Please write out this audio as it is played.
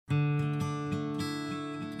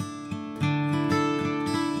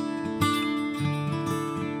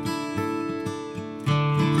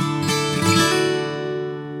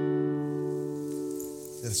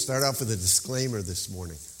Start off with a disclaimer this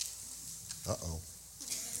morning. Uh-oh.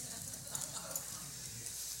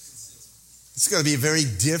 It's going to be a very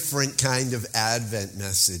different kind of Advent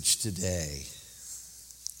message today.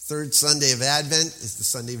 Third Sunday of Advent is the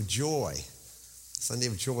Sunday of joy. Sunday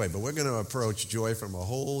of joy, but we're going to approach joy from a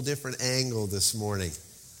whole different angle this morning.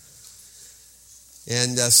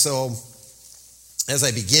 And so, as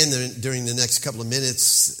I begin during the next couple of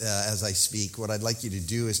minutes as I speak, what I'd like you to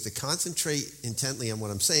do is to concentrate intently on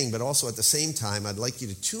what I'm saying, but also at the same time, I'd like you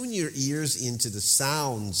to tune your ears into the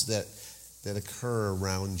sounds that occur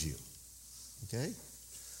around you. Okay?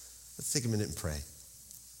 Let's take a minute and pray.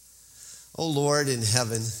 Oh Lord in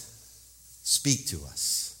heaven, speak to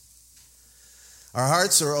us. Our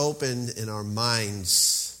hearts are open and our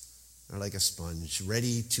minds are like a sponge,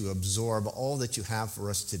 ready to absorb all that you have for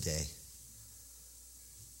us today.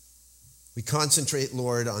 We concentrate,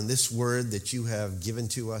 Lord, on this word that you have given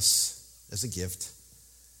to us as a gift.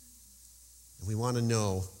 And we want to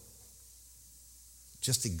know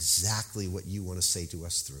just exactly what you want to say to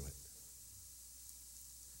us through it.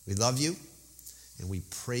 We love you, and we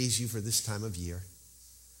praise you for this time of year.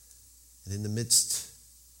 And in the midst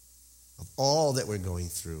of all that we're going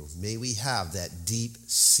through, may we have that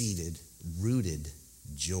deep-seated, rooted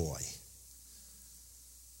joy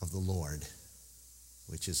of the Lord,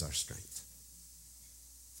 which is our strength.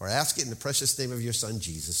 For I ask it in the precious name of your Son,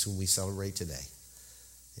 Jesus, whom we celebrate today.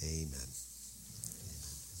 Amen.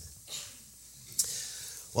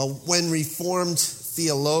 Well, when Reformed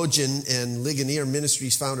theologian and Ligonier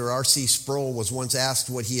Ministries founder R.C. Sproul was once asked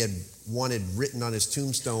what he had wanted written on his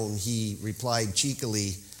tombstone, he replied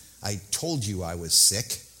cheekily, "I told you I was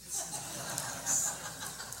sick."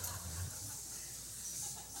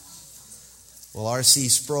 Well, R.C.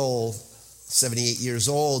 Sproul, 78 years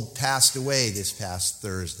old, passed away this past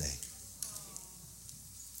Thursday.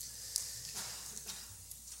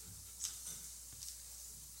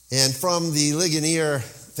 And from the Ligonier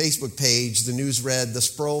Facebook page, the news read, the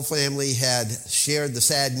Sproul family had shared the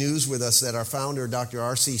sad news with us that our founder, Dr.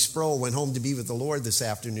 R.C. Sproul, went home to be with the Lord this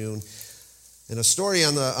afternoon. And a story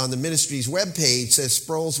on the ministry's webpage says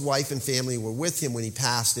Sproul's wife and family were with him when he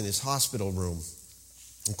passed in his hospital room.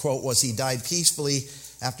 And quote was, he died peacefully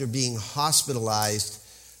after being hospitalized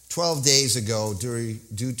 12 days ago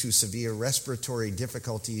due to severe respiratory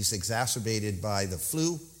difficulties exacerbated by the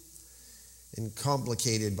flu and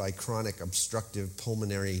complicated by chronic obstructive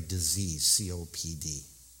pulmonary disease, COPD.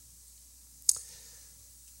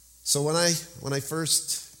 So when I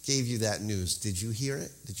first gave you that news, did you hear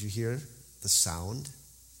it? Did you hear the sound?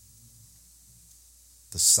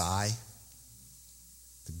 The sigh?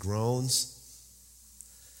 The groans?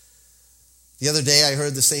 The other day I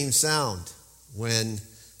heard the same sound when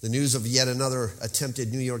the news of yet another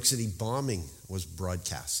attempted New York City bombing was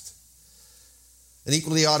broadcast. An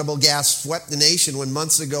equally audible gasp swept the nation when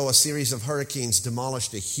months ago a series of hurricanes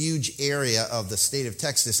demolished a huge area of the state of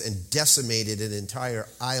Texas and decimated an entire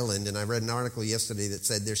island. And I read an article yesterday that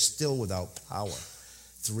said they're still without power.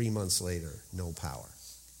 3 months later, no power.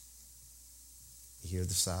 You hear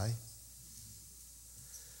the sigh?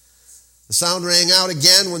 The sound rang out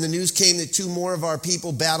again when the news came that 2 more of our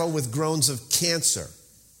people battle with groans of cancer.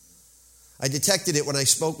 I detected it when I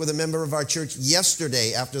spoke with a member of our church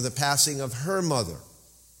yesterday after the passing of her mother.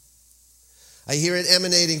 I hear it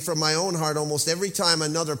emanating from my own heart almost every time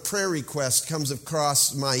another prayer request comes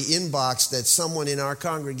across my inbox that someone in our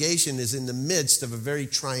congregation is in the midst of a very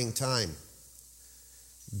trying time.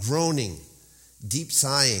 Groaning, deep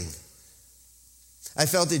sighing. I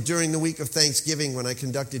felt it during the week of Thanksgiving when I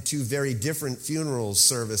conducted 2 very different funeral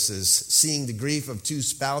services, seeing the grief of 2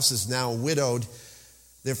 spouses now widowed,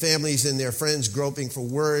 their families and their friends groping for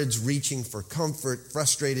words, reaching for comfort,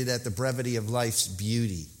 frustrated at the brevity of life's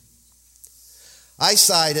beauty. I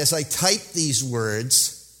sighed as I typed these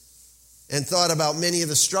words and thought about many of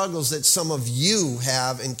the struggles that some of you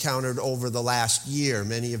have encountered over the last year.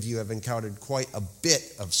 Many of you have encountered quite a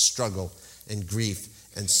bit of struggle and grief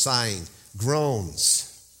and sighing, groans.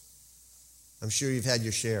 I'm sure you've had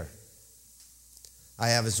your share. I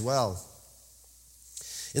have as well.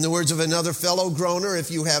 In the words of another fellow groaner, if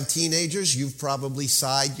you have teenagers, you've probably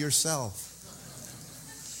sighed yourself.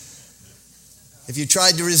 If you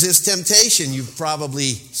tried to resist temptation, you've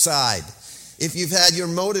probably sighed. If you've had your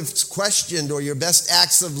motives questioned or your best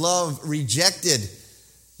acts of love rejected,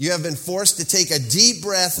 you have been forced to take a deep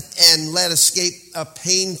breath and let escape a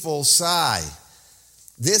painful sigh.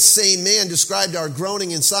 This same man described our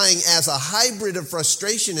groaning and sighing as a hybrid of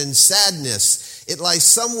frustration and sadness. It lies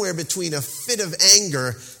somewhere between a fit of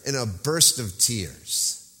anger and a burst of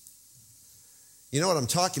tears. You know what I'm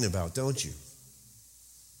talking about, don't you?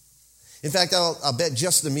 In fact, I'll bet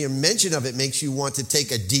just the mere mention of it makes you want to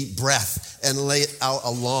take a deep breath and lay out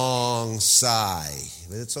a long sigh.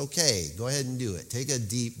 But it's okay. Go ahead and do it. Take a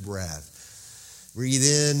deep breath. Breathe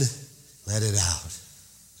in, let it out.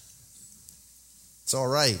 It's all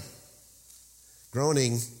right.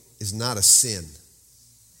 Groaning is not a sin.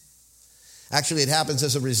 Actually, it happens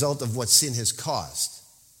as a result of what sin has caused.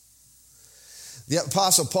 The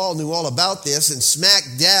Apostle Paul knew all about this, and smack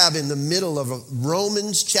dab in the middle of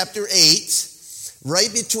Romans chapter 8,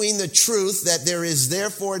 right between the truth that there is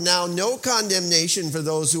therefore now no condemnation for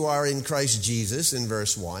those who are in Christ Jesus in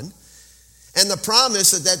verse 1, and the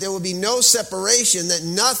promise that there will be no separation, that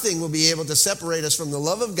nothing will be able to separate us from the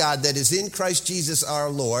love of God that is in Christ Jesus our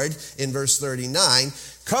Lord in verse 39,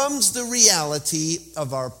 comes the reality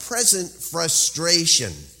of our present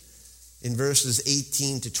frustration in verses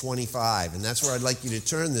 18 to 25. And that's where I'd like you to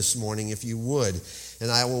turn this morning, if you would.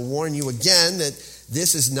 And I will warn you again that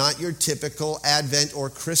this is not your typical Advent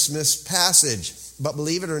or Christmas passage. But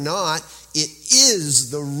believe it or not, it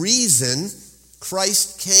is the reason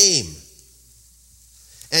Christ came.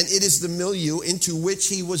 And it is the milieu into which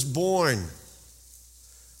he was born.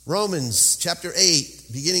 Romans chapter 8,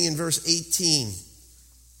 beginning in verse 18.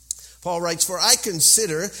 Paul writes, "For I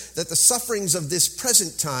consider that the sufferings of this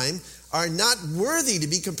present time are not worthy to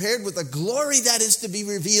be compared with the glory that is to be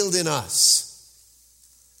revealed in us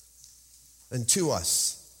and to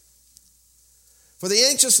us. For the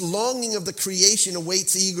anxious longing of the creation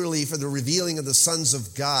awaits eagerly for the revealing of the sons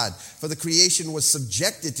of God. For the creation was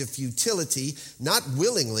subjected to futility, not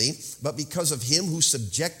willingly, but because of him who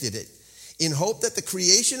subjected it, in hope that the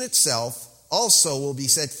creation itself also will be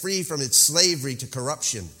set free from its slavery to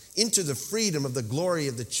corruption, into the freedom of the glory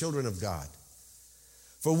of the children of God.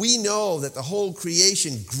 For we know that the whole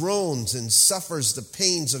creation groans and suffers the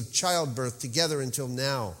pains of childbirth together until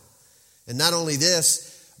now. And not only this,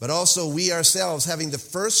 but also we ourselves, having the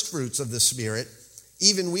first fruits of the Spirit,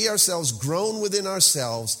 even we ourselves groan within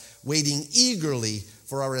ourselves, waiting eagerly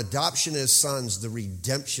for our adoption as sons, the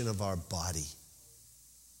redemption of our body.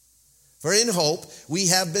 For in hope we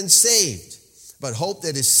have been saved. But hope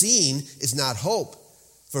that is seen is not hope.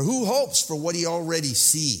 For who hopes for what he already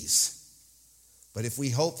sees? But if we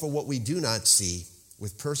hope for what we do not see,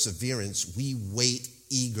 with perseverance we wait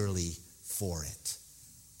eagerly for it."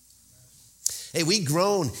 Hey, we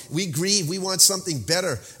groan, we grieve, we want something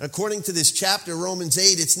better. According to this chapter, Romans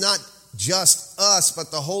 8, it's not just us,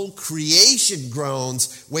 but the whole creation groans,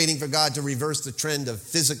 waiting for God to reverse the trend of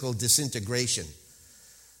physical disintegration.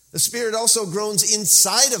 The Spirit also groans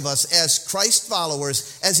inside of us as Christ followers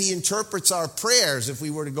as he interprets our prayers. If we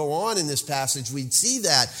were to go on in this passage, we'd see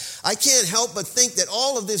that. I can't help but think that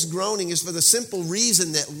all of this groaning is for the simple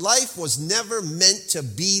reason that life was never meant to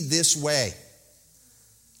be this way.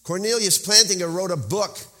 Cornelius Plantinga wrote a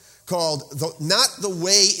book called Not the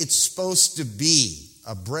Way It's Supposed to Be,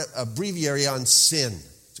 a breviary on sin.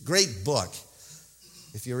 It's a great book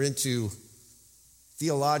if you're into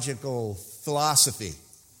theological philosophy.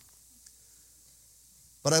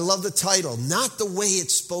 But I love the title, Not the Way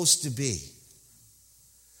It's Supposed to Be.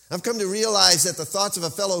 I've come to realize that the thoughts of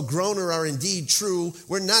a fellow groaner are indeed true.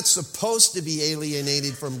 We're not supposed to be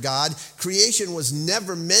alienated from God. Creation was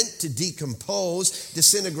never meant to decompose,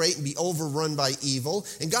 disintegrate, and be overrun by evil.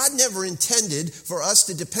 And God never intended for us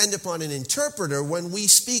to depend upon an interpreter when we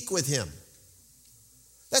speak with him.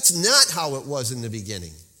 That's not how it was in the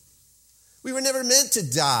beginning. We were never meant to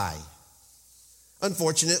die.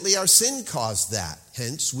 Unfortunately, our sin caused that.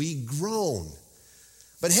 Hence, we groan.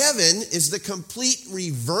 But heaven is the complete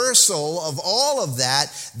reversal of all of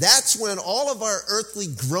that. That's when all of our earthly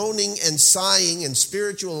groaning and sighing and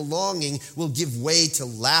spiritual longing will give way to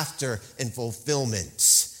laughter and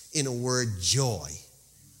fulfillment. In a word, joy.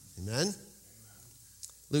 Amen?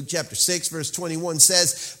 Luke chapter 6, verse 21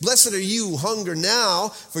 says, "Blessed are you who hunger now,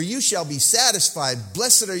 for you shall be satisfied.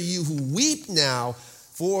 Blessed are you who weep now,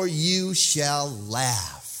 for you shall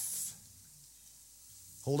laugh."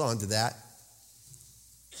 Hold on to that.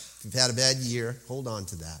 If you've had a bad year, hold on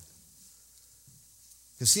to that.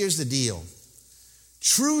 Because here's the deal.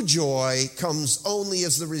 True joy comes only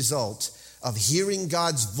as the result of hearing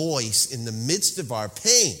God's voice in the midst of our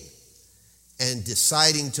pain and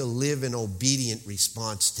deciding to live in obedient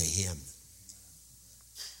response to him.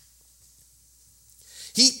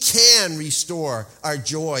 He can restore our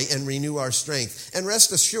joy and renew our strength. And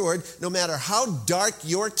rest assured, no matter how dark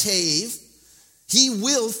your cave, he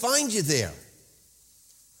will find you there.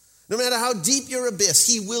 No matter how deep your abyss,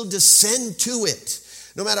 he will descend to it.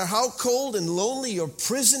 No matter how cold and lonely your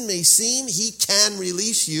prison may seem, he can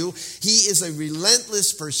release you. He is a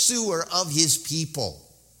relentless pursuer of his people.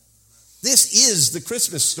 This is the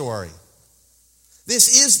Christmas story.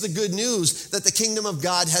 This is the good news that the kingdom of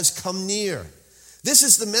God has come near. This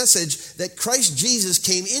is the message that Christ Jesus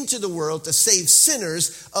came into the world to save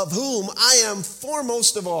sinners, of whom I am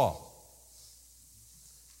foremost of all,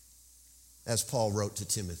 as Paul wrote to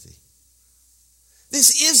Timothy.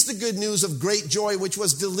 This is the good news of great joy, which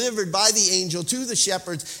was delivered by the angel to the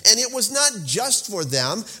shepherds, and it was not just for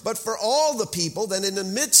them, but for all the people, that in the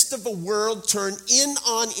midst of a world turned in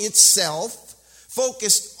on itself,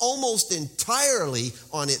 focused almost entirely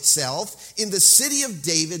on itself, in the city of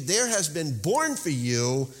David there has been born for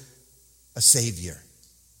you a Savior,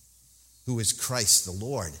 who is Christ the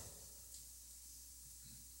Lord.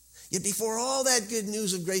 Yet before all that good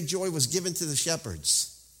news of great joy was given to the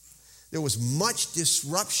shepherds, there was much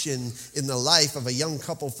disruption in the life of a young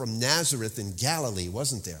couple from Nazareth in Galilee,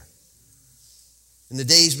 wasn't there? In the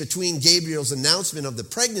days between Gabriel's announcement of the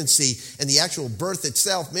pregnancy and the actual birth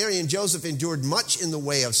itself, Mary and Joseph endured much in the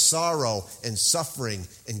way of sorrow and suffering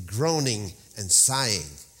and groaning and sighing.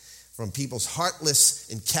 From people's heartless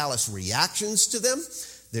and callous reactions to them,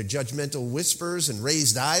 their judgmental whispers and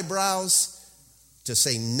raised eyebrows, to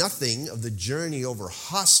say nothing of the journey over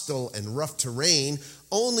hostile and rough terrain,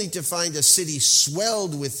 only to find a city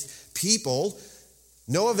swelled with people,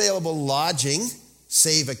 no available lodging,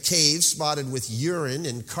 save a cave spotted with urine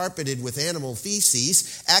and carpeted with animal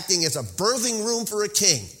feces, acting as a birthing room for a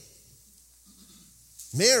king.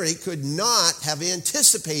 Mary could not have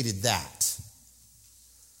anticipated that.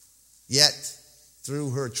 Yet,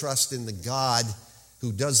 through her trust in the God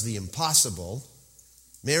who does the impossible,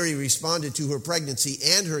 Mary responded to her pregnancy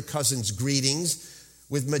and her cousin's greetings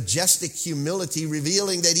with majestic humility,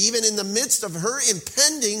 revealing that even in the midst of her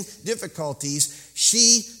impending difficulties,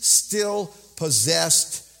 she still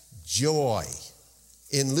possessed joy.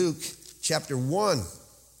 In Luke chapter 1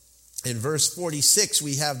 and verse 46,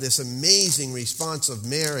 we have this amazing response of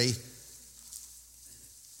Mary.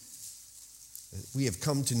 We have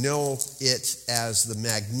come to know it as the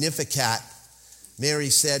Magnificat.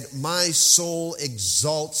 Mary said, "My soul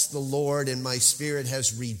exalts the Lord, and my spirit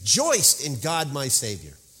has rejoiced in God my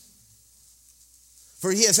Savior.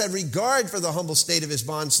 For he has had regard for the humble state of his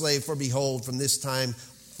bondslave. For behold, from this time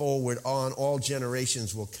forward on, all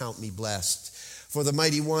generations will count me blessed. For the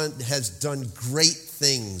Mighty One has done great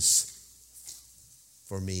things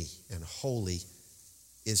for me, and holy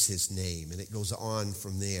is his name." And it goes on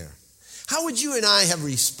from there. How would you and I have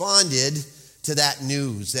responded to that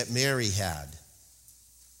news that Mary had?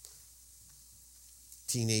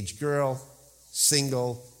 Teenage girl,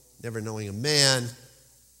 single, never knowing a man,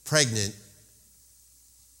 pregnant.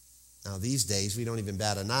 Now these days, we don't even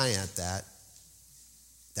bat an eye at that.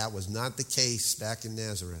 That was not the case back in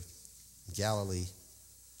Nazareth, Galilee.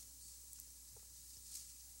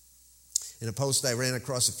 In a post I ran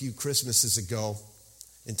across a few Christmases ago,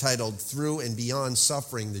 entitled "Through and Beyond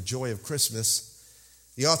Suffering, the Joy of Christmas,"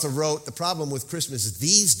 the author wrote, "The problem with Christmas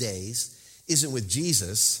these days isn't with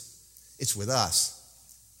Jesus, it's with us.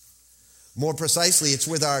 More precisely, it's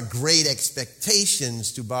with our great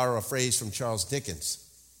expectations," to borrow a phrase from Charles Dickens.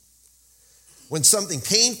 When something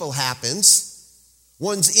painful happens,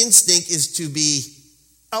 one's instinct is to be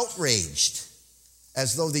outraged,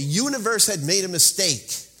 as though the universe had made a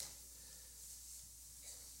mistake.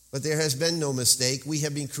 But there has been no mistake. We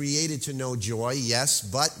have been created to know joy, yes,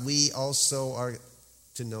 but we also are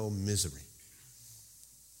to know misery.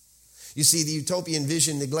 You see, the utopian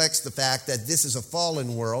vision neglects the fact that this is a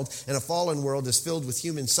fallen world, and a fallen world is filled with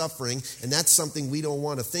human suffering, and that's something we don't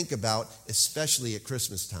want to think about, especially at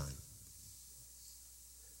Christmas time.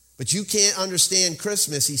 But you can't understand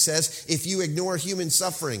Christmas, he says, if you ignore human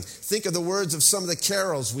suffering. Think of the words of some of the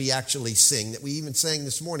carols we actually sing, that we even sang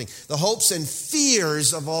this morning. The hopes and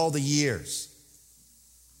fears of all the years.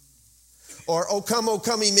 Or, O come,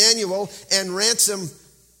 Emmanuel, and ransom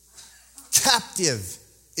captive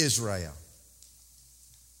Israel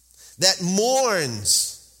that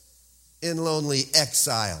mourns in lonely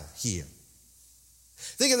exile here.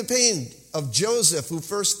 Think of the pain of Joseph, who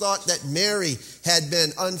first thought that Mary had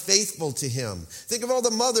been unfaithful to him. Think of all the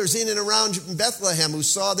mothers in and around Bethlehem who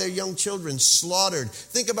saw their young children slaughtered.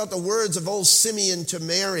 Think about the words of old Simeon to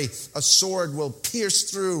Mary, "A sword will pierce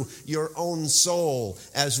through your own soul,"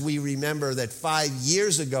 as we remember that 5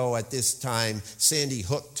 years ago at this time, Sandy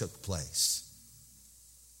Hook took place.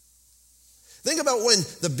 Think about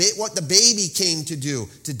what the baby came to do,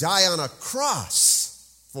 to die on a cross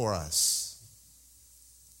for us.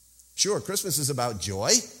 Sure, Christmas is about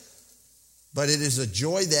joy, but it is a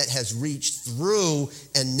joy that has reached through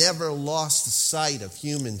and never lost sight of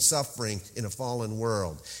human suffering in a fallen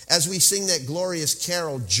world. As we sing that glorious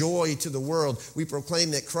carol, "Joy to the World," we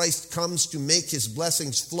proclaim that Christ comes to make his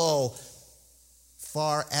blessings flow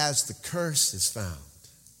far as the curse is found.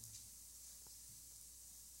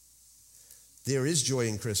 There is joy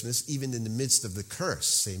in Christmas, even in the midst of the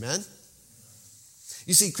curse. Amen?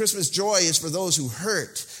 You see, Christmas joy is for those who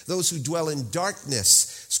hurt, those who dwell in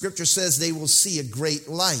darkness. Scripture says they will see a great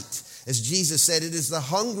light. As Jesus said, it is the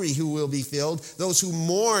hungry who will be filled, those who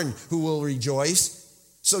mourn who will rejoice.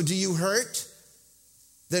 So do you hurt?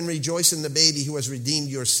 Then rejoice in the baby who has redeemed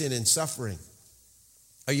your sin and suffering.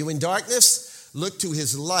 Are you in darkness? Look to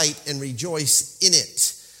his light and rejoice in it.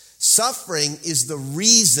 Suffering is the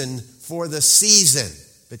reason for the season.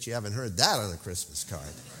 Bet you haven't heard that on a Christmas card.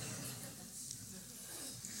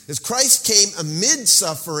 Because Christ came amid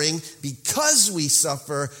suffering because we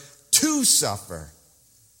suffer to suffer.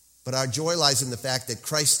 But our joy lies in the fact that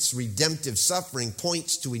Christ's redemptive suffering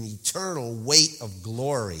points to an eternal weight of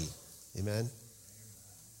glory. Amen?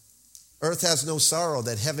 Earth has no sorrow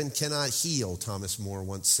that heaven cannot heal, Thomas More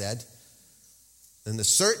once said. And the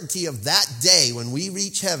certainty of that day when we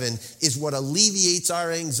reach heaven is what alleviates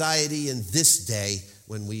our anxiety in this day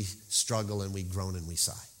when we struggle and we groan and we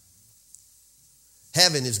sigh.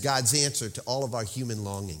 Heaven is God's answer to all of our human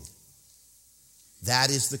longing.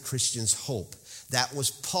 That is the Christian's hope. That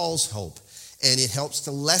was Paul's hope. And it helps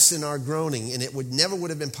to lessen our groaning. And it never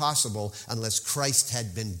would have been possible unless Christ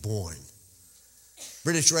had been born.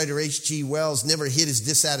 British writer H.G. Wells never hid his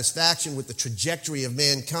dissatisfaction with the trajectory of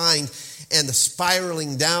mankind and the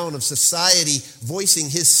spiraling down of society. Voicing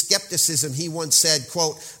his skepticism, he once said,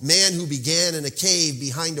 quote, "Man who began in a cave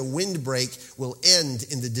behind a windbreak will end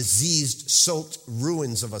in the diseased, soaked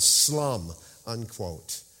ruins of a slum,"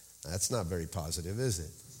 unquote. That's not very positive, is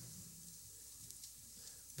it?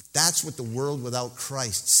 But that's what the world without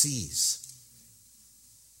Christ sees.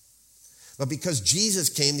 But because Jesus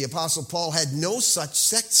came, the Apostle Paul had no such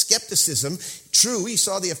skepticism. True, he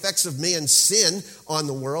saw the effects of man's sin on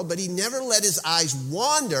the world, but he never let his eyes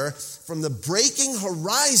wander from the breaking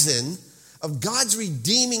horizon of God's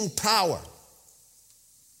redeeming power.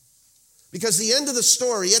 Because at the end of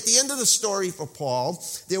the story for Paul,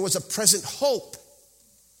 there was a present hope.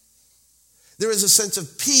 There is a sense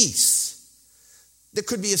of peace. There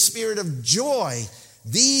could be a spirit of joy.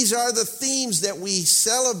 These are the themes that we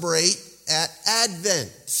celebrate at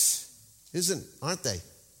Advent, aren't they?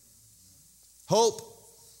 Hope,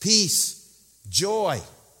 peace, joy.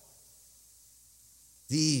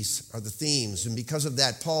 These are the themes. And because of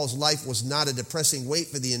that, Paul's life was not a depressing wait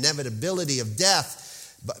for the inevitability of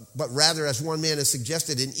death, but rather, as one man has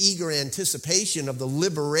suggested, an eager anticipation of the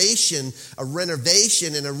liberation, a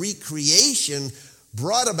renovation, and a recreation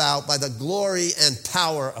brought about by the glory and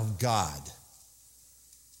power of God.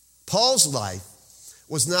 Paul's life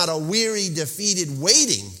was not a weary, defeated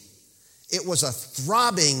waiting. It was a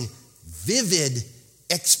throbbing, vivid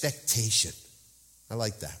expectation. I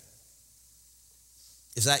like that.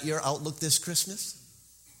 Is that your outlook this Christmas?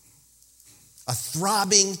 A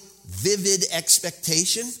throbbing, vivid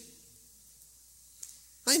expectation?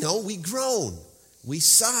 I know, we groan, we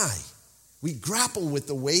sigh, we grapple with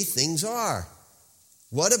the way things are.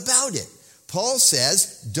 What about it? Paul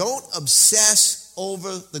says, don't obsess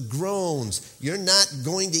over the groans. You're not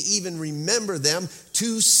going to even remember them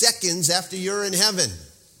 2 seconds after you're in heaven.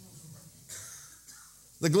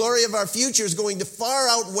 The glory of our future is going to far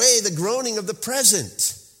outweigh the groaning of the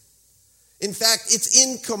present. In fact, it's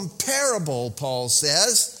incomparable, Paul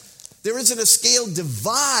says. There isn't a scale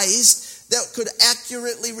devised that could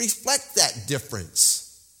accurately reflect that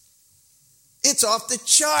difference. It's off the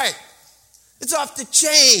chart. It's off the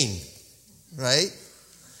chain, right?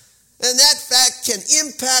 And that fact can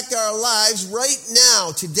impact our lives right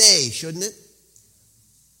now, today, shouldn't it?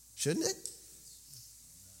 Shouldn't it?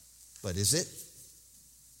 But is it?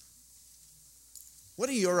 What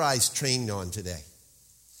are your eyes trained on today?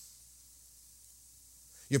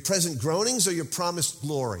 Your present groanings or your promised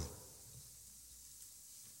glory?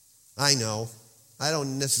 I know, I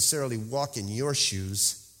don't necessarily walk in your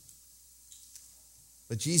shoes,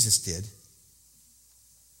 but Jesus did.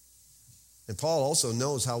 And Paul also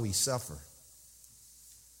knows how we suffer.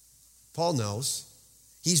 Paul knows.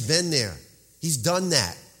 He's been there. He's done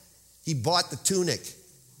that. He bought the tunic.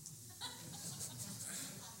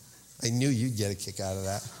 I knew you'd get a kick out of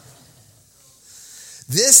that.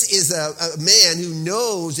 This is a man who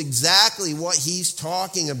knows exactly what he's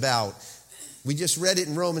talking about. We just read it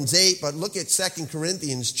in Romans 8, but look at 2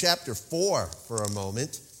 Corinthians chapter 4 for a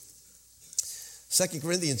moment. 2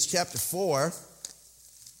 Corinthians chapter 4.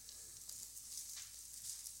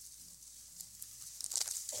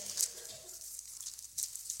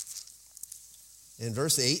 In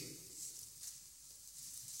verse 8,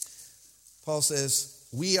 Paul says,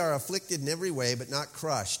 We are afflicted in every way, but not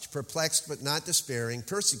crushed, perplexed, but not despairing,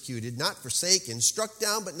 persecuted, not forsaken, struck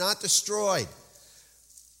down, but not destroyed.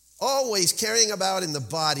 Always carrying about in the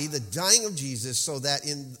body the dying of Jesus, so that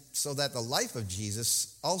the life of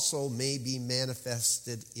Jesus also may be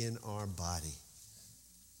manifested in our body.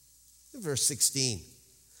 Verse 16.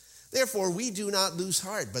 Therefore, we do not lose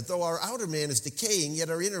heart, but though our outer man is decaying, yet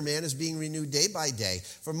our inner man is being renewed day by day.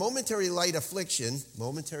 For momentary light affliction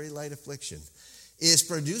is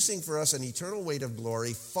producing for us an eternal weight of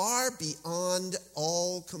glory far beyond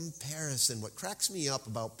all comparison. What cracks me up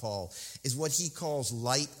about Paul is what he calls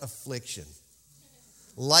light affliction.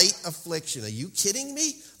 Light affliction. Are you kidding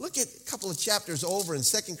me? Look at a couple of chapters over in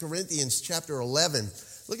 2 Corinthians chapter 11.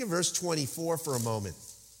 Look at verse 24 for a moment.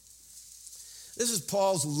 This is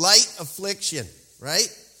Paul's light affliction, right?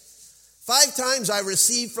 5 times I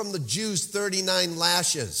received from the Jews 39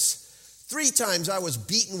 lashes. 3 times I was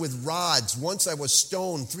beaten with rods. Once I was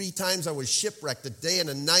stoned. 3 times I was shipwrecked. A day and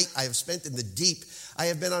a night I have spent in the deep. I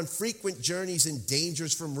have been on frequent journeys in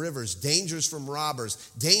dangers from rivers, dangers from robbers,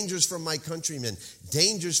 dangers from my countrymen,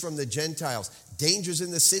 dangers from the Gentiles, dangers in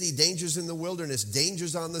the city, dangers in the wilderness,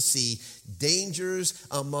 dangers on the sea, dangers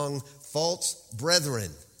among false brethren.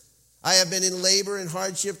 I have been in labor and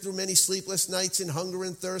hardship through many sleepless nights, in hunger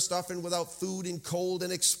and thirst, often without food, in cold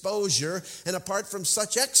and exposure. And apart from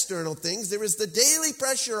such external things, there is the daily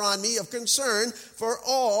pressure on me of concern for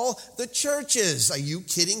all the churches. Are you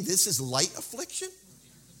kidding? This is light affliction?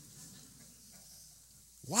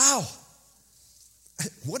 Wow.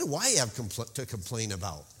 What do I have to complain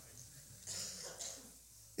about?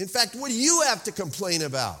 In fact, what do you have to complain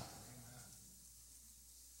about?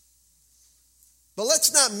 But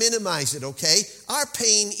let's not minimize it, okay? Our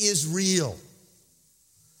pain is real.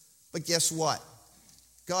 But guess what?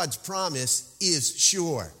 God's promise is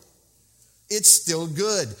sure. It's still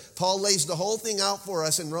good. Paul lays the whole thing out for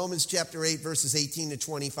us in Romans chapter 8, verses 18 to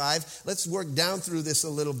 25. Let's work down through this a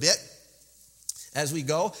little bit as we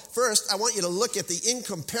go. First, I want you to look at the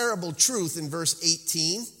incomparable truth in verse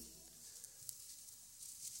 18.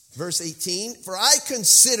 Verse 18, for I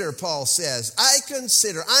consider, Paul says, I'm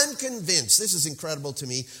convinced, this is incredible to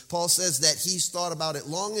me. Paul says that he's thought about it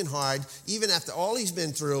long and hard, even after all he's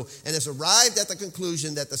been through, and has arrived at the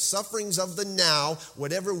conclusion that the sufferings of the now,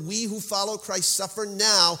 whatever we who follow Christ suffer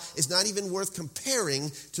now, is not even worth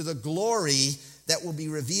comparing to the glory that will be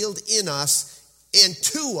revealed in us and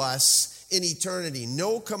to us in eternity.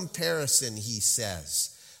 No comparison, he says.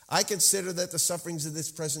 I consider that the sufferings of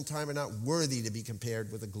this present time are not worthy to be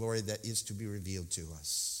compared with the glory that is to be revealed to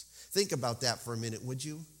us. Think about that for a minute, would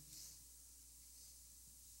you?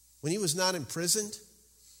 When he was not imprisoned,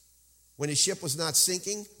 when his ship was not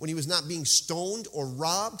sinking, when he was not being stoned or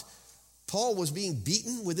robbed, Paul was being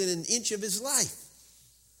beaten within an inch of his life.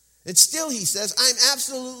 And still, he says, I'm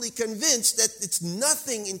absolutely convinced that it's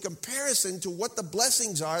nothing in comparison to what the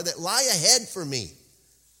blessings are that lie ahead for me.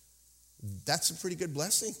 That's a pretty good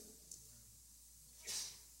blessing.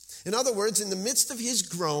 In other words, in the midst of his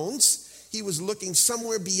groans, he was looking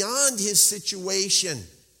somewhere beyond his situation.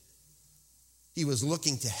 He was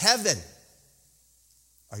looking to heaven.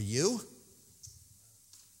 Are you?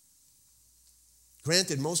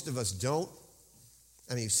 Granted, most of us don't.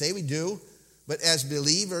 I mean, say we do. But as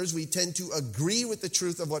believers, we tend to agree with the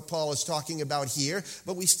truth of what Paul is talking about here.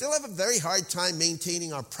 But we still have a very hard time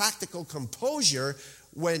maintaining our practical composure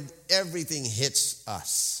when everything hits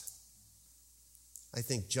us. I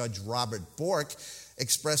think Judge Robert Bork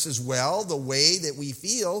expresses well the way that we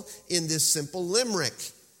feel in this simple limerick.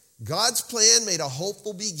 God's plan made a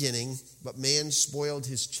hopeful beginning, but man spoiled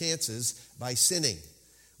his chances by sinning.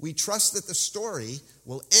 We trust that the story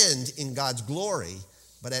will end in God's glory,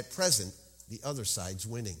 but at present, the other side's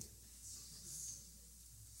winning.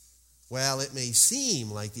 Well, it may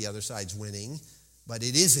seem like the other side's winning, but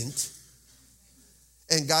it isn't.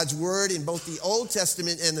 And God's word in both the Old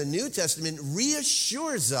Testament and the New Testament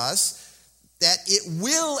reassures us that it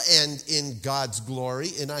will end in God's glory.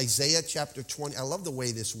 In Isaiah chapter 20, I love the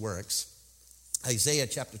way this works. Isaiah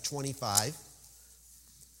chapter 25,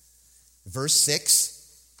 verse 6.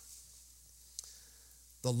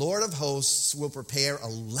 The Lord of hosts will prepare a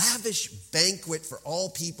lavish banquet for all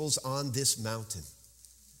peoples on this mountain.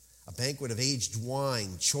 A banquet of aged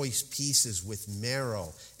wine, choice pieces with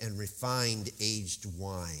marrow, and refined aged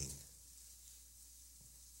wine.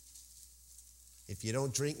 If you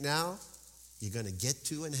don't drink now, you're going to get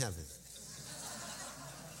to in heaven.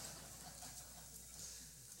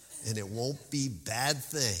 And it won't be a bad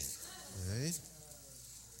thing. Right?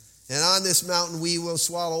 And on this mountain we will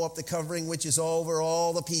swallow up the covering which is over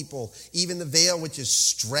all the people, even the veil which is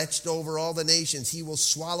stretched over all the nations. He will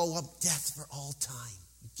swallow up death for all time.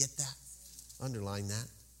 You get that? Underline that.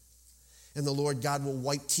 And the Lord God will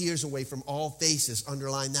wipe tears away from all faces.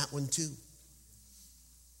 Underline that one too.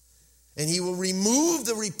 And he will remove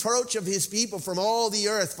the reproach of his people from all the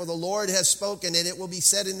earth, for the Lord has spoken, and it will be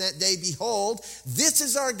said in that day, behold, this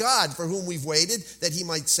is our God for whom we've waited, that he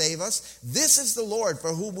might save us. This is the Lord for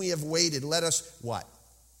whom we have waited. Let us, what?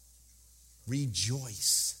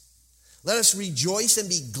 Rejoice. Let us rejoice and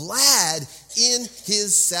be glad in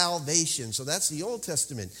his salvation. So that's the Old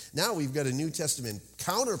Testament. Now we've got a New Testament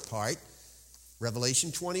counterpart,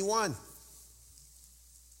 Revelation 21.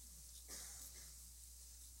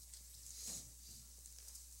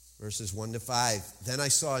 Verses 1 to 5. Then I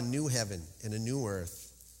saw a new heaven and a new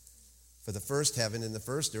earth. For the first heaven and the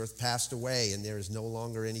first earth passed away, and there is no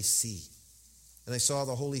longer any sea. And I saw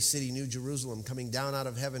the holy city, New Jerusalem, coming down out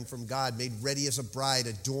of heaven from God, made ready as a bride,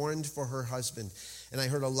 adorned for her husband. And I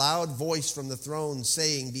heard a loud voice from the throne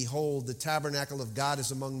saying, behold, the tabernacle of God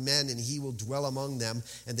is among men, and he will dwell among them,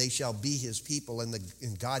 and they shall be his people, and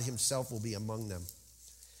God himself will be among them.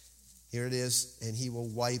 Here it is, and he will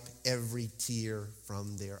wipe every tear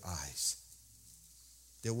from their eyes.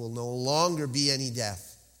 There will no longer be any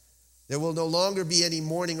death. There will no longer be any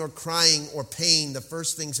mourning or crying or pain. The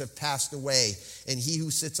first things have passed away. And he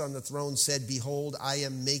who sits on the throne said, behold, I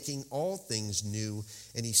am making all things new.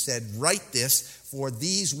 And he said, write this, for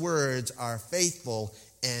these words are faithful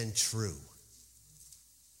and true.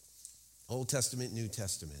 Old Testament, New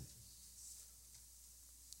Testament.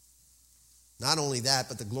 Not only that,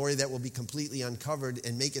 but the glory that will be completely uncovered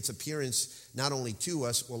and make its appearance not only to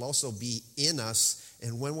us, will also be in us.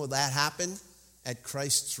 And when will that happen? At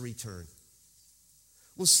Christ's return.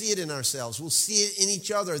 We'll see it in ourselves. We'll see it in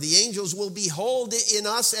each other. The angels will behold it in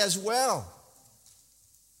us as well.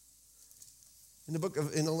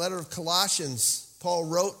 In the letter of Colossians, Paul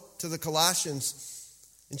wrote to the Colossians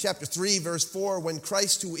in chapter 3, verse 4, when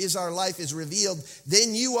Christ, who is our life, is revealed,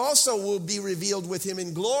 then you also will be revealed with him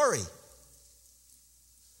in glory.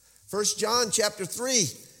 1 John chapter 3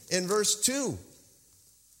 and verse 2.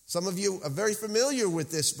 Some of you are very familiar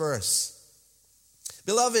with this verse.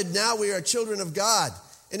 Beloved, now we are children of God,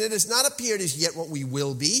 and it has not appeared as yet what we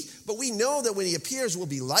will be, but we know that when he appears, we'll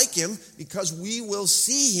be like him, because we will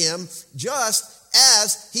see him just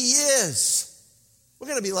as he is. We're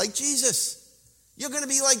going to be like Jesus. You're going to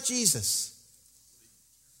be like Jesus.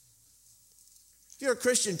 If you're a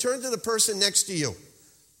Christian, turn to the person next to you.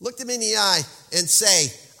 Look them in the eye and say,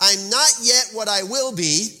 I'm not yet what I will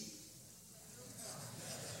be,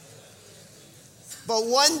 but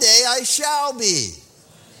one day I shall be.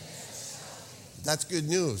 That's good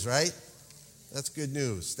news, right? That's good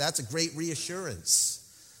news. That's a great reassurance.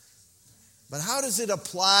 But how does it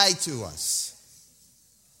apply to us?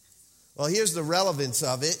 Well, here's the relevance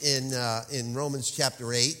of it in Romans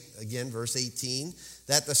chapter 8, again, verse 18,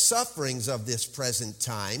 that the sufferings of this present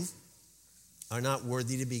time are not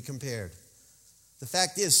worthy to be compared. The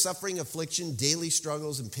fact is, suffering, affliction, daily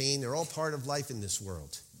struggles, and pain, they're all part of life in this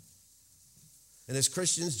world. And as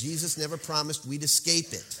Christians, Jesus never promised we'd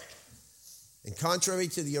escape it. And contrary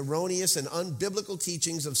to the erroneous and unbiblical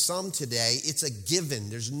teachings of some today, it's a given.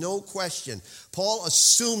 There's no question. Paul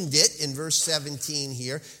assumed it in verse 17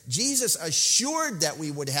 here. Jesus assured that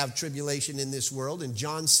we would have tribulation in this world in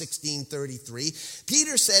John 16:33.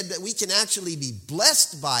 Peter said that we can actually be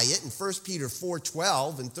blessed by it in 1 Peter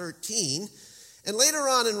 4:12 and 13. And later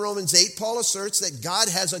on in Romans 8, Paul asserts that God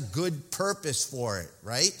has a good purpose for it,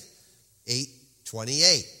 right?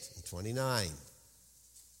 8:28 and 29.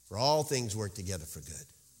 For all things work together for good.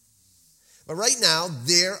 But right now,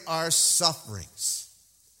 there are sufferings.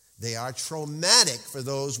 They are traumatic for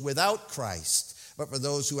those without Christ. But for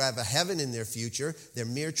those who have a heaven in their future, they're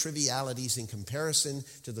mere trivialities in comparison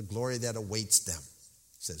to the glory that awaits them,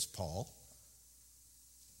 says Paul.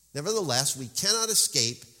 Nevertheless, we cannot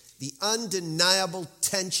escape the undeniable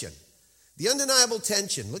tension. The undeniable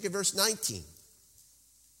tension. Look at verse 19.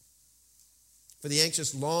 For the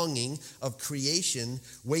anxious longing of creation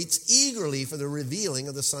waits eagerly for the revealing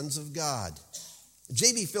of the sons of God.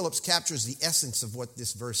 J.B. Phillips captures the essence of what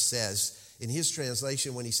this verse says in his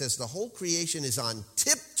translation when he says, the whole creation is on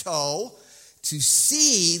tiptoe to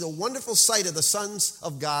see the wonderful sight of the sons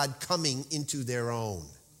of God coming into their own.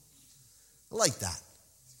 I like that.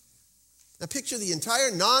 Now picture the entire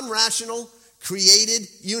non-rational created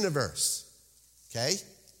universe. Okay?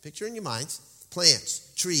 Picture in your minds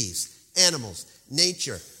plants, trees, animals,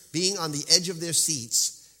 nature, being on the edge of their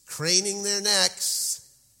seats, craning their necks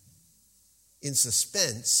in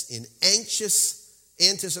suspense, in anxious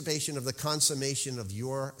anticipation of the consummation of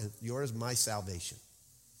yours, my salvation.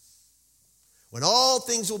 When all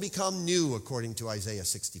things will become new, according to Isaiah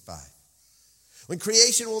 65. When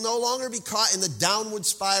creation will no longer be caught in the downward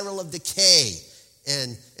spiral of decay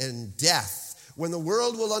and death. When the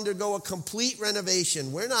world will undergo a complete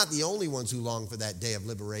renovation. We're not the only ones who long for that day of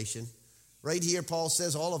liberation. Right here, Paul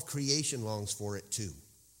says all of creation longs for it too.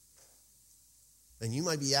 And you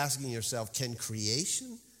might be asking yourself, can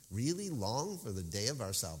creation really long for the day of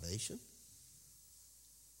our salvation?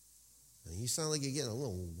 And you sound like you're getting a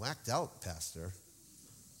little whacked out, Pastor.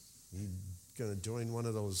 You're going to join one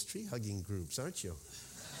of those tree-hugging groups, aren't you?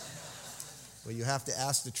 Well, you have to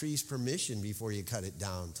ask the tree's permission before you cut it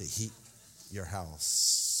down to heat your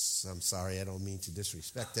house. I'm sorry, I don't mean to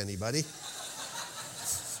disrespect anybody.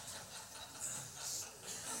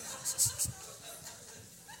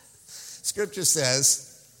 Scripture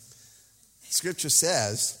says,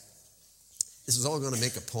 this is all going to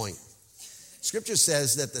make a point. Scripture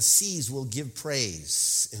says that the seas will give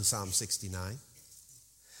praise in Psalm 69.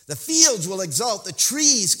 The fields will exult. The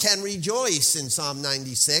trees can rejoice in Psalm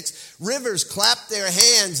 96. Rivers clap their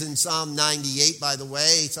hands in Psalm 98. By the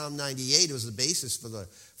way, Psalm 98 was the basis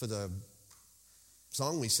for the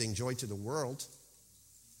song we sing, Joy to the World.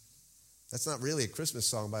 That's not really a Christmas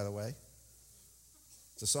song, by the way.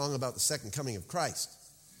 It's a song about the second coming of Christ.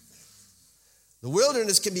 The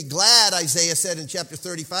wilderness can be glad, Isaiah said in chapter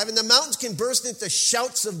 35, and the mountains can burst into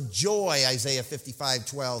shouts of joy, Isaiah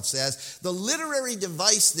 55:12 says. The literary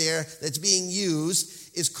device there that's being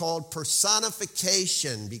used is called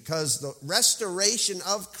personification, because the restoration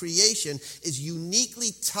of creation is uniquely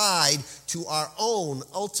tied to our own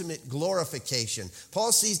ultimate glorification.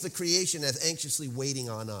 Paul sees the creation as anxiously waiting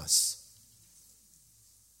on us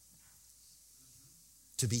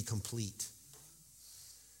to be complete.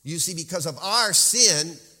 You see, because of our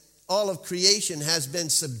sin, all of creation has been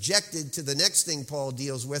subjected to the next thing Paul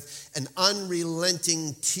deals with, an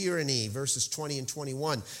unrelenting tyranny, verses 20 and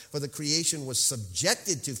 21. For the creation was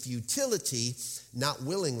subjected to futility, not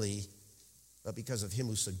willingly, but because of him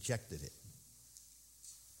who subjected it,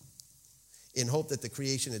 in hope that the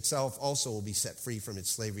creation itself also will be set free from its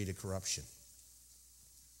slavery to corruption.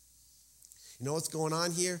 You know what's going on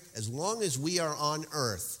here? As long as we are on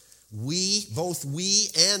earth, both we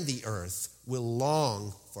and the earth, will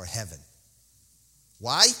long for heaven.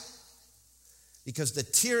 Why? Because the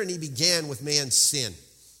tyranny began with man's sin.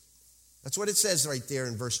 That's what it says right there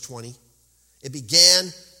in verse 20. It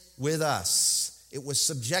began with us. It was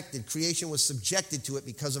subjected. Creation was subjected to it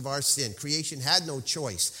because of our sin. Creation had no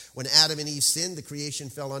choice. When Adam and Eve sinned, the creation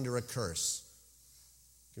fell under a curse.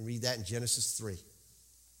 You can read that in Genesis 3.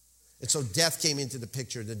 And so death came into the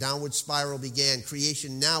picture. The downward spiral began.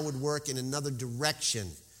 Creation now would work in another direction.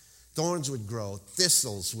 Thorns would grow.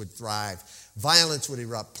 Thistles would thrive. Violence would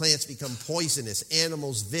erupt. Plants become poisonous.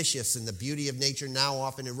 Animals vicious. And the beauty of nature now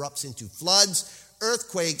often erupts into floods,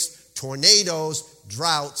 earthquakes, tornadoes,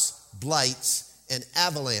 droughts, blights, and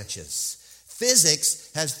avalanches. Physics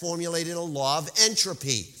has formulated a law of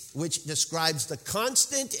entropy, which describes the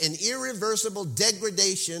constant and irreversible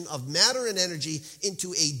degradation of matter and energy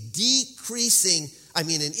into an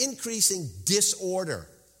increasing disorder.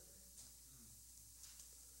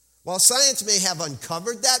 While science may have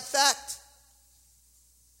uncovered that fact,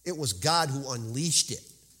 it was God who unleashed it.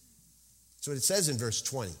 That's what it says in verse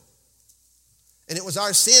 20. And it was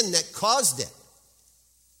our sin that caused it. It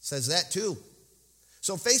says that too.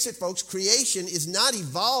 So face it, folks, creation is not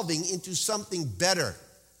evolving into something better.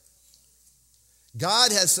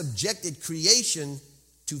 God has subjected creation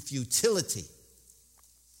to futility.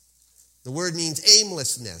 The word means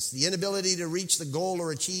aimlessness, the inability to reach the goal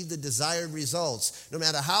or achieve the desired results. No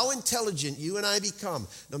matter how intelligent you and I become,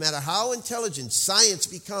 no matter how intelligent science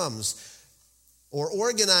becomes or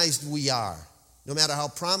organized we are, no matter how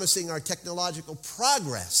promising our technological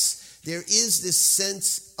progress, there is this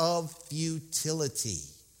sense of futility.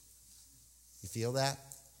 You feel that?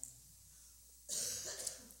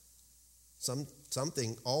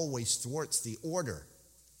 Something always thwarts the order.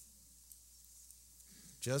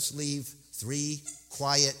 Just leave 3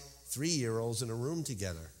 quiet 3-year-olds in a room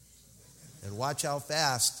together and watch how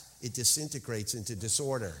fast it disintegrates into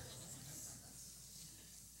disorder.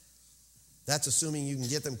 That's assuming you can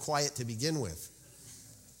get them quiet to begin with.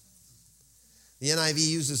 The NIV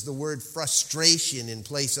uses the word frustration in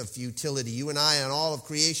place of futility. You and I and all of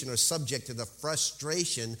creation are subject to the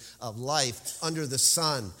frustration of life under the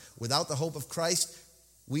sun. Without the hope of Christ,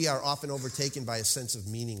 we are often overtaken by a sense of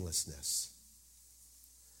meaninglessness.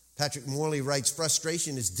 Patrick Morley writes,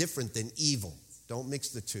 frustration is different than evil. Don't mix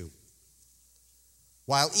the two.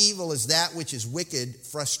 While evil is that which is wicked,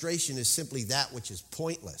 frustration is simply that which is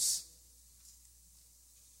pointless.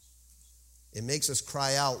 It makes us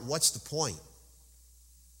cry out, what's the point?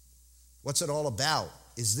 What's it all about?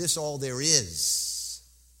 Is this all there is?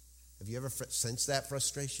 Have you ever sensed that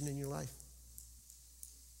frustration in your life?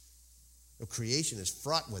 Well, creation is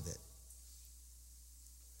fraught with it.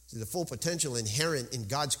 See, the full potential inherent in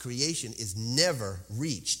God's creation is never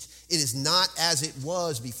reached. It is not as it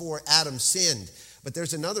was before Adam sinned. But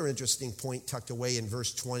there's another interesting point tucked away in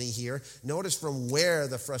verse 20 here. Notice from where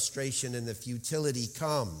the frustration and the futility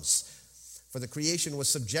comes. For the creation was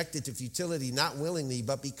subjected to futility not willingly,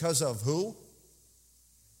 but because of who?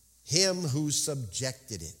 Him who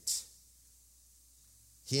subjected it.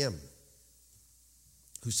 Him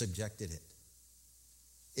who subjected it.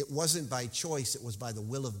 It wasn't by choice, it was by the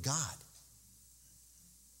will of God.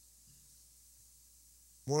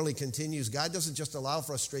 Morley continues, God doesn't just allow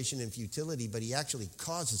frustration and futility, but he actually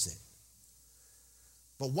causes it.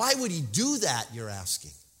 But why would he do that, you're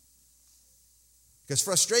asking? Because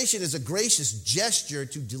frustration is a gracious gesture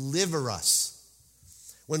to deliver us.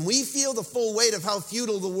 When we feel the full weight of how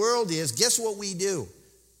futile the world is, guess what we do?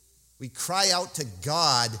 We cry out to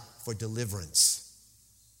God for deliverance.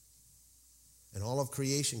 And all of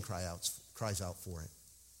creation cries out for it.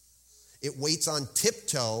 It waits on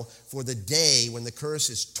tiptoe for the day when the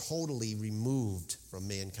curse is totally removed from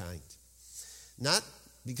mankind.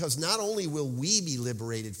 Because not only will we be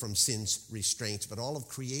liberated from sin's restraints, but all of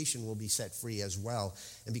creation will be set free as well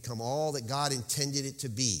and become all that God intended it to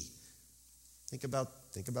be. Think about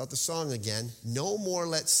the song again. No more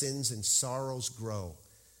let sins and sorrows grow,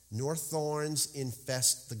 nor thorns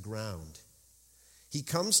infest the ground. He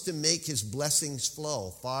comes to make his blessings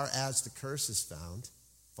flow far as the curse is found.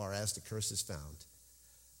 Far as the curse is found.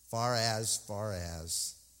 Far as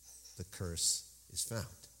the curse is found.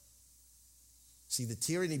 See, the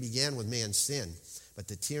tyranny began with man's sin, but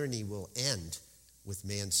the tyranny will end with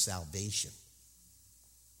man's salvation.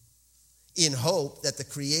 In hope that the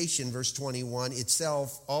creation, verse 21,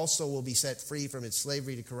 itself also will be set free from its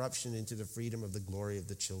slavery to corruption into the freedom of the glory of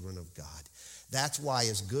the children of God. That's why,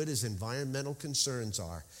 as good as environmental concerns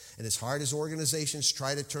are, and as hard as organizations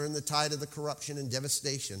try to turn the tide of the corruption and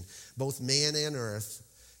devastation, both man and earth,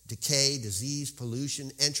 decay, disease, pollution,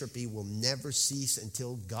 entropy will never cease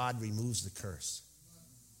until God removes the curse.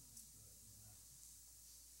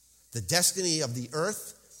 The destiny of the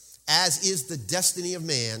earth, as is the destiny of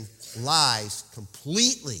man, lies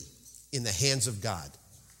completely in the hands of God.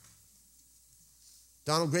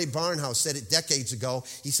 Donald Gray Barnhouse said it decades ago.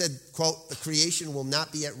 He said, quote, the creation will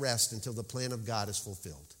not be at rest until the plan of God is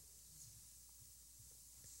fulfilled.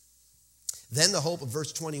 Then the hope of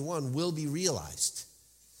verse 21 will be realized.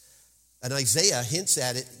 And Isaiah hints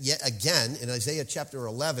at it yet again in Isaiah chapter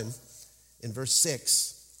 11 in verse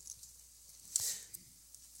 6.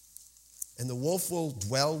 And the wolf will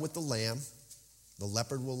dwell with the lamb, the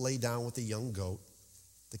leopard will lay down with the young goat,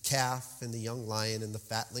 the calf and the young lion and the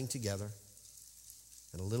fatling together,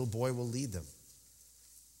 and a little boy will lead them.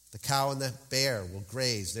 The cow and the bear will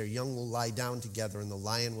graze, their young will lie down together, and the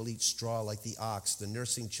lion will eat straw like the ox. The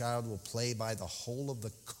nursing child will play by the hole of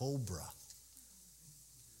the cobra.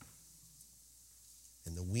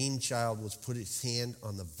 And the weaned child will put its hand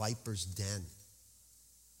on the viper's den.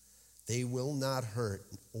 They will not hurt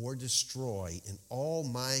or destroy in all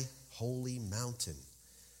my holy mountain,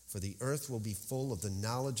 for the earth will be full of the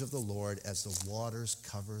knowledge of the Lord as the waters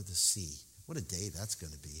cover the sea. What a day that's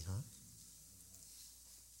going to be, huh?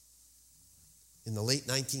 In the late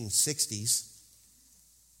 1960s,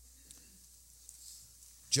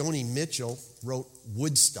 Joni Mitchell wrote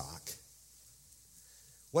Woodstock,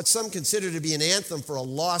 what some consider to be an anthem for a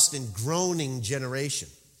lost and groaning generation.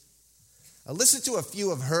 Listen to a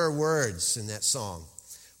few of her words in that song.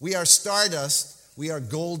 We are stardust, we are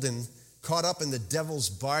golden, caught up in the devil's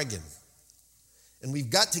bargain. And we've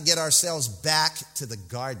got to get ourselves back to the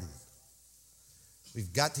garden.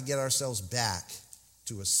 We've got to get ourselves back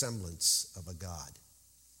to a semblance of a God.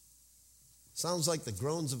 Sounds like the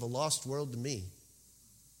groans of a lost world to me.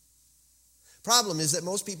 Problem is that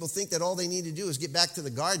most people think that all they need to do is get back to the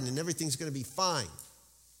garden and everything's going to be fine.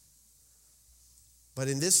 But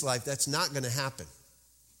in this life, that's not going to happen.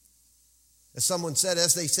 As someone said,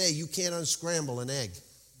 as they say, you can't unscramble an egg.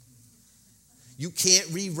 You can't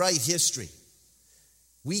rewrite history.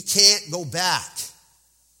 We can't go back.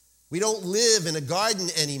 We don't live in a garden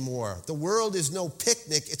anymore. The world is no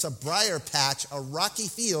picnic. It's a briar patch, a rocky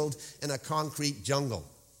field, and a concrete jungle.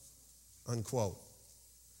 Unquote.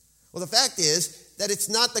 Well, the fact is that it's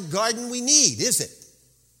not the garden we need, is it?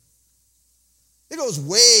 It goes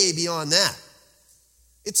way beyond that.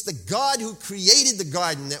 It's the God who created the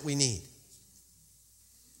garden that we need.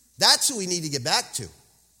 That's who we need to get back to.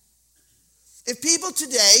 If people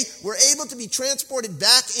today were able to be transported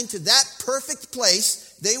back into that perfect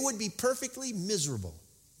place, they would be perfectly miserable.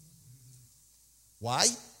 Why?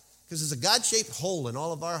 Because there's a God-shaped hole in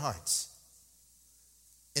all of our hearts.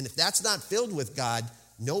 And if that's not filled with God,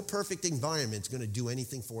 no perfect environment is going to do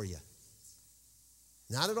anything for you.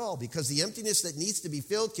 Not at all, because the emptiness that needs to be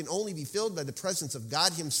filled can only be filled by the presence of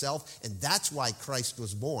God himself, and that's why Christ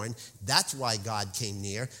was born. That's why God came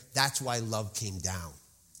near. That's why love came down.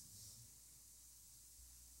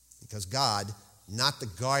 Because God, not the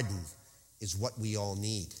garden, is what we all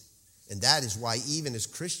need. And that is why even as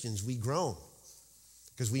Christians we groan.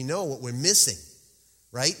 Because we know what we're missing,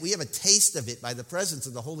 right? We have a taste of it by the presence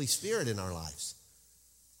of the Holy Spirit in our lives.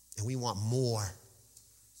 And we want more.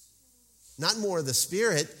 Not more of the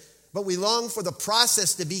Spirit, but we long for the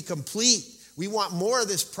process to be complete. We want more of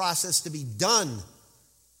this process to be done.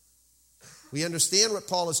 We understand what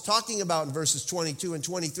Paul is talking about in verses 22 and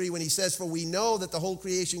 23 when he says, "For we know that the whole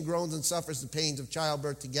creation groans and suffers the pains of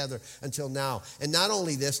childbirth together until now. And not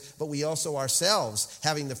only this, but we also ourselves,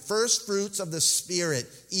 having the first fruits of the Spirit,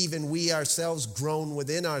 even we ourselves groan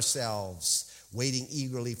within ourselves, waiting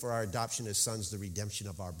eagerly for our adoption as sons, the redemption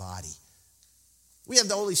of our body." We have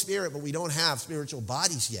the Holy Spirit, but we don't have spiritual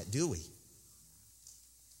bodies yet, do we?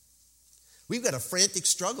 We've got a frantic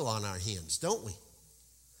struggle on our hands, don't we?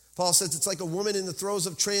 Paul says it's like a woman in the throes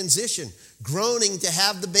of transition, groaning to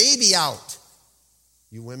have the baby out.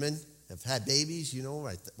 You women have had babies, you know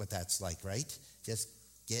what that's like, right? Just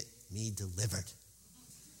get me delivered.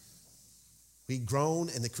 We groan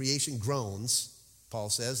and the creation groans, Paul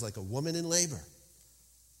says, like a woman in labor.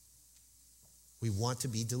 We want to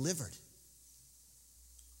be delivered.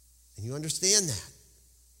 And you understand that.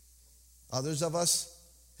 Others of us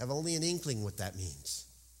have only an inkling what that means.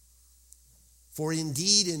 For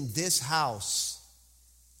indeed in this house,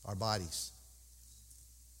 our bodies,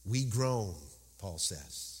 we groan, Paul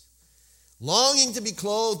says, longing to be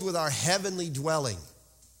clothed with our heavenly dwelling.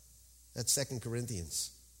 That's 2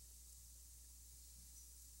 Corinthians.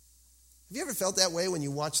 Have you ever felt that way when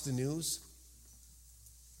you watch the news?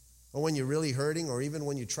 Or when you're really hurting, or even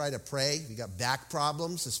when you try to pray? You got back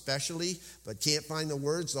problems especially, but can't find the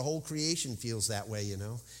words. The whole creation feels that way, you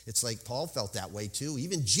know. It's like Paul felt that way too.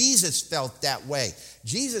 Even Jesus felt that way.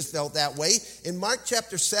 Jesus felt that way. In Mark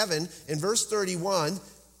chapter 7, in verse 31,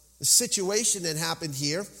 the situation that happened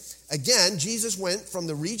here, again, Jesus went from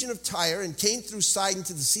the region of Tyre and came through Sidon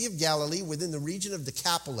to the Sea of Galilee within the region of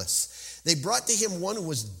Decapolis. They brought to him one who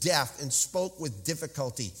was deaf and spoke with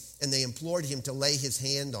difficulty, and they implored him to lay his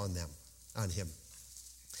hand on him.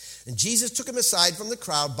 And Jesus took him aside from the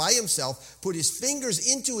crowd by himself, put his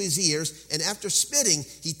fingers into his ears, and after spitting,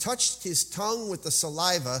 he touched his tongue with the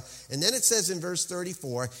saliva. And then it says in verse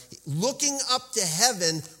 34, looking up to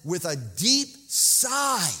heaven with a deep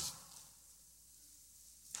sigh,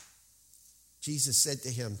 Jesus said to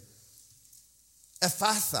him,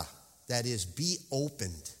 Ephphatha, that is, be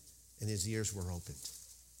opened. And his ears were opened.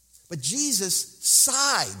 But Jesus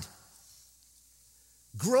sighed,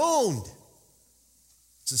 groaned.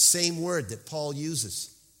 It's the same word that Paul uses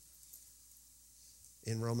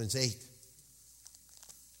in Romans 8.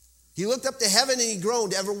 He looked up to heaven and he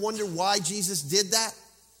groaned. Ever wonder why Jesus did that?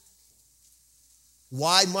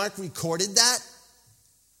 Why Mark recorded that?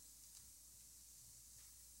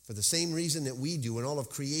 For the same reason that we do and all of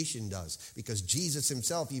creation does. Because Jesus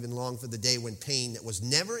himself even longed for the day when pain that was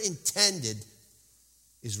never intended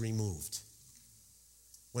is removed.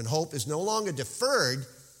 When hope is no longer deferred,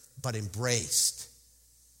 but embraced.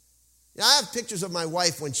 You know, I have pictures of my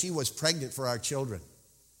wife when she was pregnant for our children.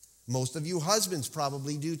 Most of you husbands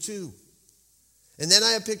probably do too. And then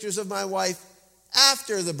I have pictures of my wife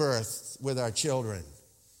after the birth with our children.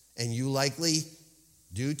 And you likely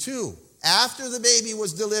do too. After the baby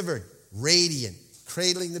was delivered, radiant,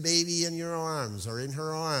 cradling the baby in your arms or in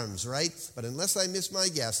her arms, right? But unless I miss my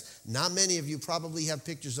guess, not many of you probably have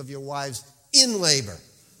pictures of your wives in labor.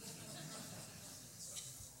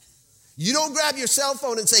 You don't grab your cell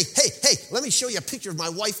phone and say, hey, let me show you a picture of my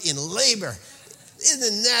wife in labor.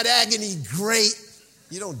 Isn't that agony great?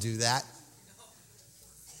 You don't do that.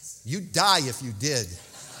 You'd die if you did.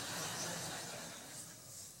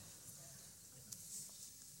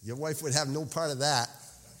 Your wife would have no part of that.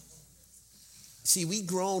 See, we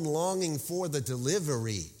groan longing for the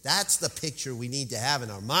delivery. That's the picture we need to have in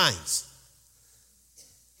our minds.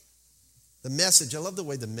 The Message, I love the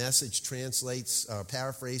way the Message translates,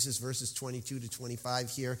 paraphrases verses 22 to 25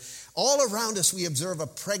 here. All around us we observe a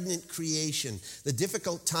pregnant creation. The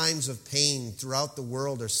difficult times of pain throughout the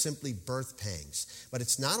world are simply birth pangs. But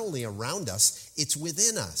it's not only around us, it's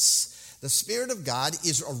within us. The Spirit of God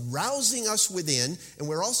is arousing us within, and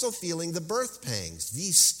we're also feeling the birth pangs.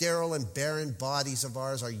 These sterile and barren bodies of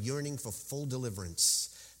ours are yearning for full deliverance.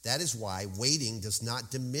 That is why waiting does not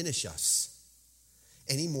diminish us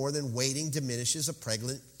any more than waiting diminishes a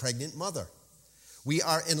pregnant mother. We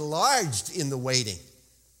are enlarged in the waiting.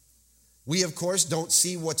 We, of course, don't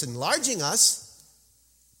see what's enlarging us,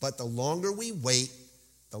 but the longer we wait,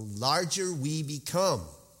 the larger we become,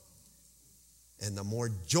 and the more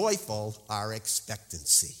joyful our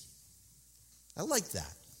expectancy. I like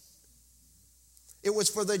that. It was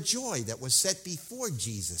for the joy that was set before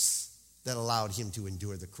Jesus that allowed him to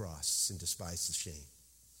endure the cross and despise the shame.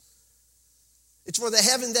 It's for the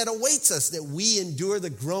heaven that awaits us that we endure the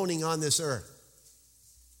groaning on this earth.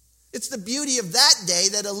 It's the beauty of that day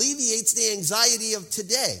that alleviates the anxiety of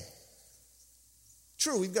today.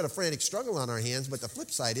 True, we've got a frantic struggle on our hands, but the flip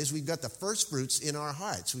side is we've got the first fruits in our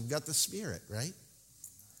hearts. We've got the Spirit, right?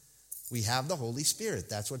 We have the Holy Spirit.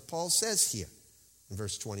 That's what Paul says here in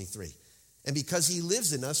verse 23. And because he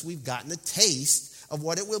lives in us, we've gotten a taste of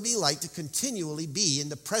what it will be like to continually be in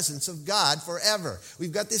the presence of God forever.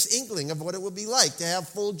 We've got this inkling of what it will be like to have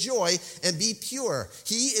full joy and be pure.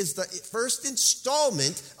 He is the first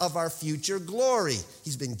installment of our future glory.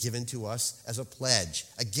 He's been given to us as a pledge,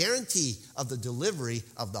 a guarantee of the delivery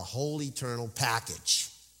of the whole eternal package.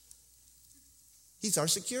 He's our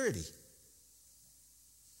security.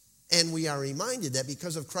 And we are reminded that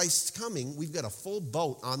because of Christ's coming, we've got a full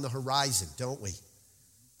boat on the horizon, don't we?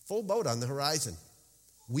 Full boat on the horizon.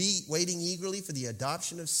 We waiting eagerly for the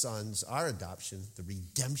adoption of sons, our adoption, the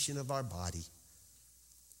redemption of our body.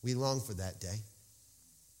 We long for that day.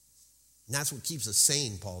 And that's what keeps us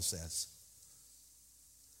sane, Paul says.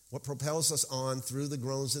 What propels us on through the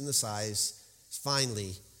groans and the sighs is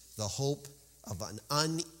finally the hope of an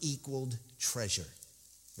unequaled treasure.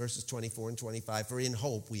 Verses 24 and 25, for in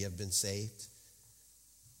hope we have been saved.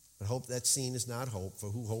 But hope that's seen is not hope, for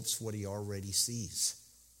who hopes for what he already sees?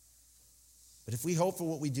 But if we hope for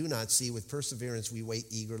what we do not see, with perseverance we wait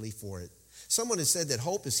eagerly for it. Someone has said that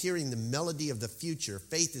hope is hearing the melody of the future.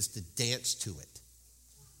 Faith is to dance to it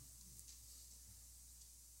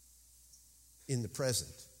in the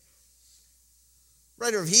present.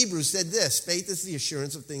 Writer of Hebrews said this, faith is the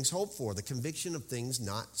assurance of things hoped for, the conviction of things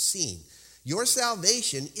not seen. Your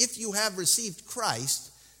salvation, if you have received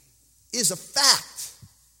Christ, is a fact.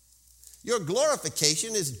 Your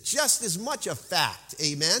glorification is just as much a fact.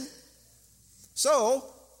 Amen? So,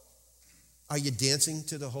 are you dancing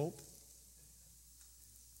to the hope?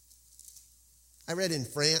 I read in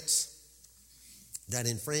France that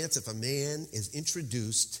in France, if a man is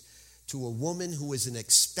introduced to a woman who is an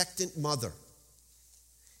expectant mother,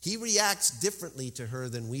 he reacts differently to her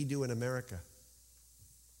than we do in America.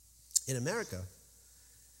 In America,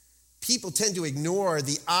 people tend to ignore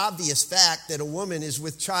the obvious fact that a woman is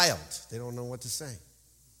with child. They don't know what to say.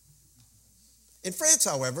 In France,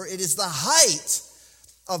 however, it is the height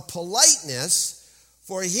of politeness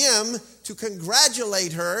for him to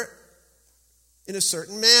congratulate her in a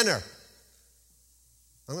certain manner.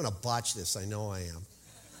 I'm going to botch this, I know I am.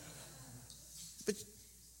 But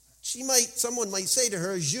someone might say to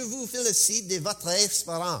her, Je vous félicite de votre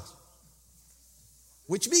espérance,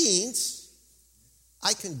 which means,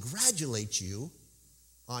 I congratulate you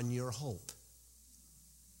on your hope.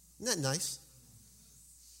 Isn't that nice?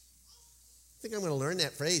 I think I'm going to learn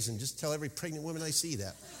that phrase and just tell every pregnant woman I see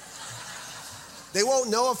that. They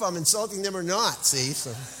won't know if I'm insulting them or not, see?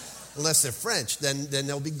 So, unless they're French, then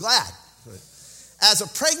they'll be glad. As a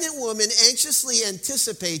pregnant woman anxiously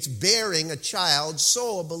anticipates bearing a child,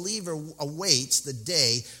 so a believer awaits the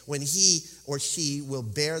day when he or she will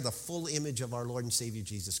bear the full image of our Lord and Savior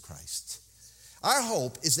Jesus Christ. Our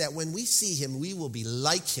hope is that when we see him, we will be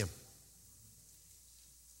like him.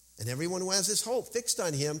 And everyone who has this hope fixed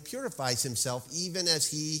on him purifies himself even as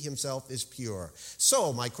he himself is pure.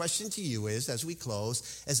 So my question to you is, as we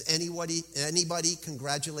close, has anybody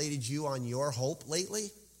congratulated you on your hope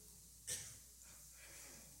lately?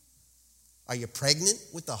 Are you pregnant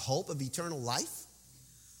with the hope of eternal life?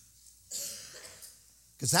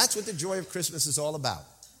 Because that's what the joy of Christmas is all about.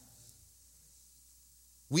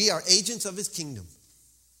 We are agents of his kingdom,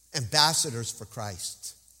 ambassadors for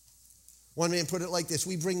Christ. One man put it like this,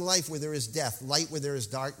 we bring life where there is death, light where there is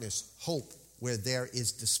darkness, hope where there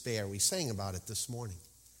is despair. We sang about it this morning.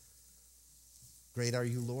 Great are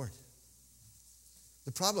you, Lord.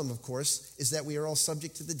 The problem, of course, is that we are all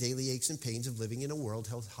subject to the daily aches and pains of living in a world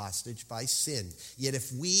held hostage by sin. Yet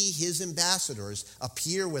if we, his ambassadors,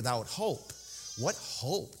 appear without hope, what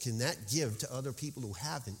hope can that give to other people who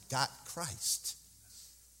haven't got Christ?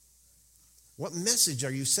 What message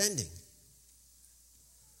are you sending?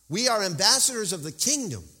 We are ambassadors of the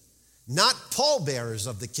kingdom, not pallbearers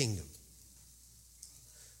of the kingdom.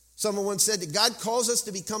 Someone once said that God calls us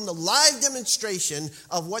to become the live demonstration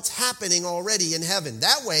of what's happening already in heaven.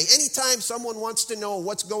 That way, anytime someone wants to know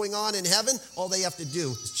what's going on in heaven, all they have to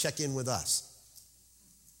do is check in with us.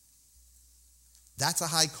 That's a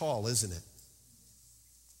high call, isn't it?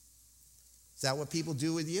 Is that what people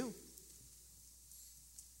do with you?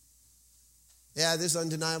 Yeah, there's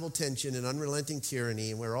undeniable tension and unrelenting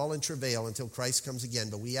tyranny, and we're all in travail until Christ comes again.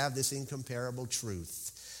 But we have this incomparable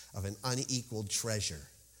truth of an unequaled treasure.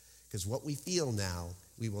 Because what we feel now,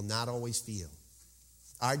 we will not always feel.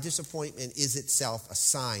 Our disappointment is itself a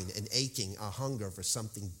sign, an aching, a hunger for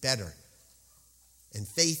something better. And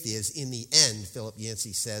faith is, in the end, Philip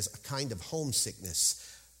Yancey says, a kind of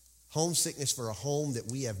homesickness. Homesickness for a home that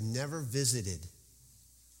we have never visited,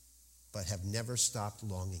 but have never stopped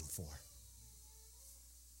longing for.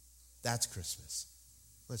 That's Christmas.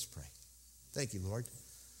 Let's pray. Thank you, Lord.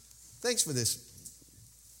 Thanks for this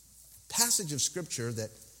passage of Scripture that,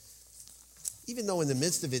 even though in the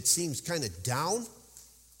midst of it seems kind of down,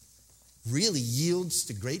 really yields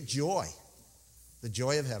to great joy. The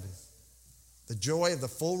joy of heaven. The joy of the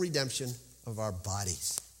full redemption of our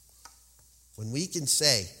bodies. When we can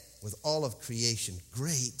say with all of creation,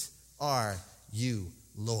 great are you,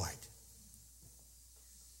 Lord.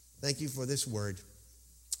 Thank you for this word.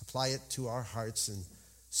 Apply it to our hearts and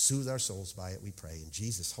soothe our souls by it, we pray. In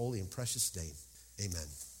Jesus' holy and precious name, amen.